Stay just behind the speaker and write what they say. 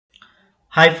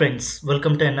Hi friends,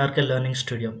 welcome to NRK learning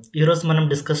studio. ఈరోజు మనం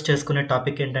discuss చేసుకునే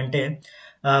టాపిక్ ఏంటంటే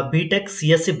బీటెక్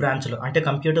సిఎస్సి బ్రాంచ్లో అంటే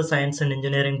కంప్యూటర్ సైన్స్ అండ్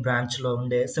ఇంజనీరింగ్ బ్రాంచ్లో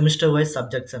ఉండే సెమిస్టర్ వైజ్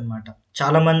సబ్జెక్ట్స్ అనమాట.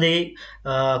 చాలామంది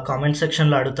కామెంట్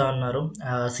సెక్షన్లో అడుగుతూ ఉన్నారు.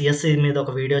 సిఎస్సి మీద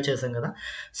ఒక వీడియో చేశాం కదా,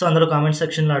 సో అందులో కామెంట్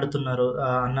సెక్షన్లో అడుగుతున్నారు,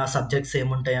 అన్న సబ్జెక్ట్స్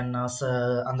ఏముంటాయి అన్న,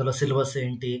 అందులో సిలబస్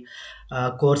ఏంటి,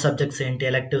 కోర్ సబ్జెక్ట్స్ ఏంటి,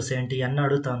 ఎలెక్టివ్స్ ఏంటి అన్నీ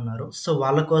అడుగుతూ ఉన్నారు. సో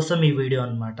వాళ్ళ కోసం ఈ వీడియో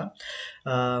అనమాట.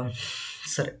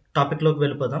 సరే, టాపిక్లోకి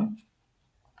వెళ్ళిపోదాం.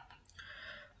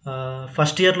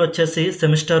 ఫస్ట్ ఇయర్లో వచ్చేసి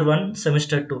సెమిస్టర్ 1,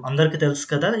 సెమిస్టర్ 2 అందరికీ తెలుసు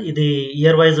కదా. ఇది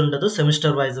ఇయర్ వైజ్ ఉండదు,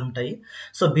 సెమిస్టర్ వైజ్ ఉంటాయి.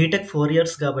 సో బీటెక్ 4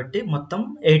 ఇయర్స్ కాబట్టి మొత్తం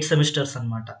 8 సెమిస్టర్స్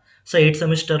అనమాట. సో 8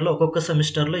 సెమిస్టర్లో ఒక్కొక్క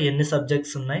సెమిస్టర్లో ఎన్ని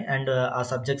సబ్జెక్ట్స్ ఉన్నాయి అండ్ ఆ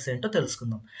సబ్జెక్ట్స్ ఏంటో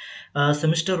తెలుసుకుందాం.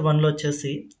 సెమిస్టర్ 1లో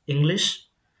వచ్చేసి English,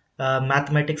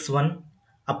 mathematics 1,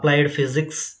 applied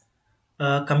physics,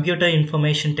 computer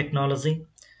information technology,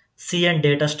 C and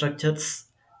data structures.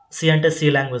 C అంటే సి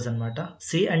లాంగ్వేజ్ అనమాట.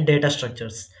 C and data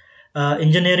structures,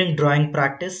 engineering drawing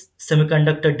practice,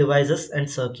 semiconductor devices and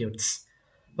circuits.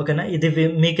 ఓకేనా, ఇది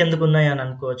మీకెందుకు ఉన్నాయి అని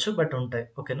అనుకోవచ్చు, బట్ ఉంటాయి.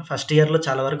 ఓకేనా, ఫస్ట్ ఇయర్లో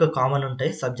చాలా వరకు కామన్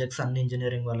ఉంటాయి సబ్జెక్ట్స్ అన్ని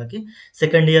ఇంజనీరింగ్ వాళ్ళకి.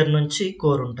 సెకండ్ ఇయర్ నుంచి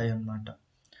కోర్ ఉంటాయి అన్నమాట.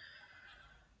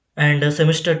 అండ్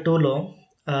సెమిస్టర్ 2లో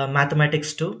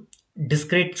mathematics 2,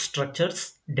 discrete structures,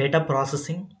 data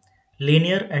processing,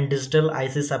 linear and digital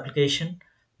ISIS application,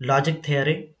 logic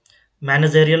theory,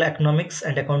 managerial economics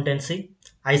and accountancy,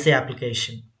 IC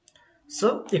application. So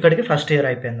ఇక్కడికి ఫస్ట్ ఇయర్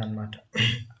అయిపోయింది అనమాట.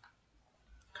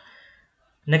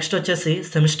 నెక్స్ట్ వచ్చేసి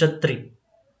సెమిస్టర్ 3.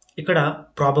 ఇక్కడ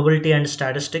probability and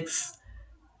statistics,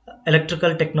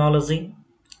 electrical technology,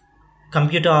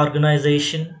 computer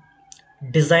organisation,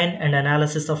 design and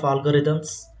analysis of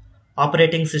algorithms,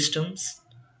 operating systems,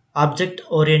 object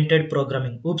oriented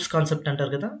programming, oops concept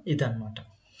అంటారు కదా, ఇది అనమాట.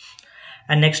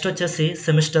 And next వచ్చేసి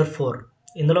సెమిస్టర్ 4.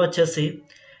 ఇందులో వచ్చేసి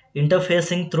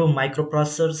interfacing through micro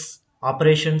processors,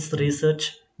 operations research,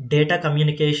 data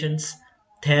communications,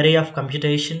 theory of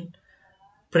computation,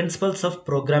 principles of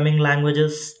programming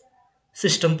languages,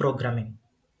 system programming,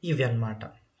 ఇవి అన్నమాట.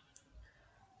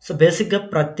 So బేసిక్గా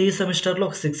ప్రతి సెమిస్టర్లో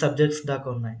ఒక 6 సబ్జెక్ట్స్ దాకా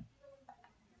ఉన్నాయి.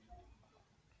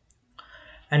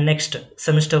 అండ్ నెక్స్ట్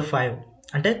సెమిస్టర్ 5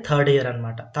 అంటే థర్డ్ ఇయర్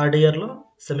అనమాట. థర్డ్ ఇయర్లో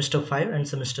సెమిస్టర్ 5 అండ్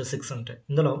సెమిస్టర్ 6 ఉంటాయి.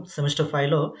 ఇందులో semester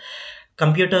 5లో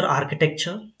computer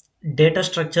architecture, data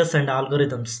structures and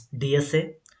algorithms, DSA,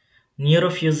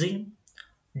 న్యూరోఫ్యూజీ,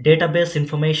 database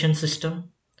information system,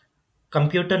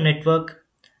 computer network,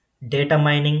 data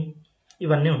mining,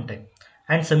 ఇవన్నీ ఉంటాయి.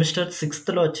 అండ్ సెమిస్టర్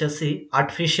 6లో వచ్చేసి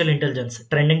ఆర్టిఫిషియల్ ఇంటెలిజెన్స్,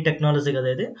 ట్రెండింగ్ టెక్నాలజీ కదా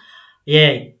ఇది,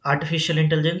 AI, artificial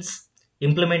intelligence,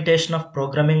 implementation of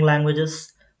programming languages,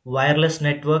 wireless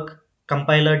network,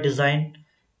 compiler design,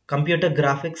 computer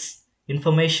graphics,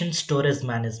 information storage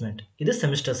management. ఇది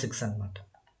semester 6 అనమాట.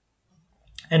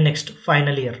 And next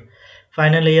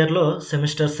final ఇయర్లో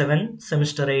semester 7,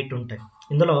 semester 8 ఉంటాయి.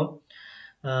 ఇందులో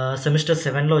సెమిస్టర్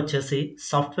 7లో వచ్చేసి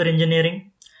software engineering,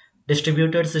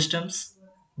 distributed systems,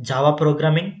 Java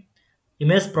programming,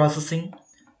 image processing,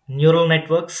 neural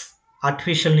networks,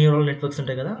 artificial neural networks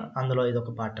ఉంటాయి కదా, అందులో ఇది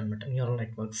ఒక పార్ట్ అనమాట, న్యూరల్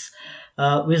నెట్వర్క్స్,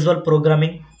 విజువల్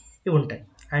ప్రోగ్రామింగ్, ఇవి ఉంటాయి.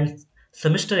 అండ్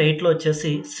సెమిస్టర్ 8లో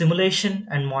వచ్చేసి simulation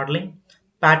and modelling,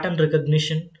 pattern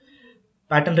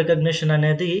recognition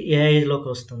అనేది ఏఐలోకి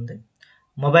వస్తుంది,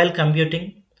 mobile computing,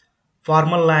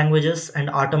 formal languages and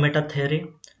automata theory,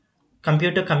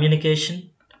 computer communication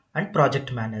and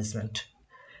project management.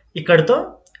 ఇక్కడితో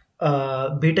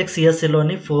బీటెక్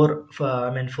సిఎస్సిలోని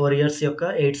 4 ఇయర్స్ యొక్క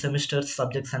 8 సెమిస్టర్స్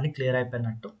సబ్జెక్ట్స్ అన్ని క్లియర్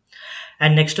అయిపోయినట్టు.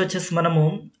 అండ్ నెక్స్ట్ వచ్చేసి మనము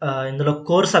ఇందులో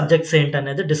కోర్ సబ్జెక్ట్స్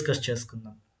ఏంటనేది డిస్కస్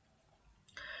చేసుకుందాం.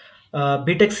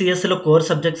 బీటెక్ సిఎస్సిలో కోర్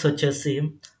సబ్జెక్ట్స్ వచ్చేసి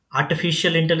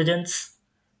artificial intelligence,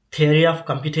 theory of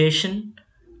computation,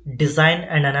 design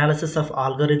and analysis of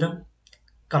algorithm,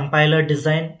 compiler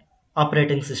design,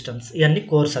 operating systems, ఇవన్నీ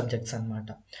కోర్ సబ్జెక్ట్స్ అనమాట.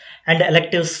 అండ్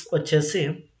ఎలెక్టివ్స్ వచ్చేసి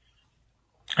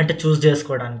అంటే చూస్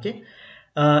చేసుకోవడానికి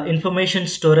information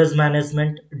storage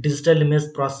management, digital image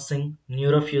processing,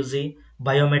 న్యూరోఫ్యూజీ,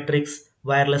 biometrics,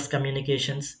 wireless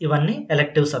communications, ఇవన్నీ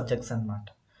elective subjects అనమాట.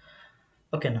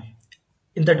 ఓకేనా,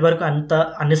 ఇంతటి వరకు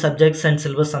అన్ని సబ్జెక్ట్స్ అండ్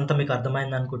సిలబస్ అంతా మీకు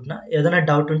అర్థమైంది అనుకుంటున్నా. ఏదైనా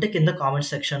డౌట్ ఉంటే కింద కామెంట్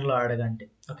సెక్షన్లో అడగండి.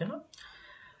 ఓకేనా,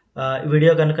 ఈ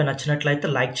వీడియో కనుక నచ్చినట్లయితే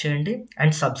లైక్ చేయండి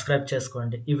అండ్ సబ్స్క్రైబ్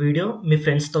చేసుకోండి. ఈ వీడియో మీ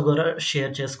ఫ్రెండ్స్తో కూడా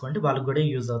షేర్ చేసుకోండి, వాళ్ళకి కూడా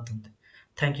యూజ్ అవుతుంది.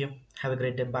 Thank you, have a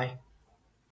great day, bye.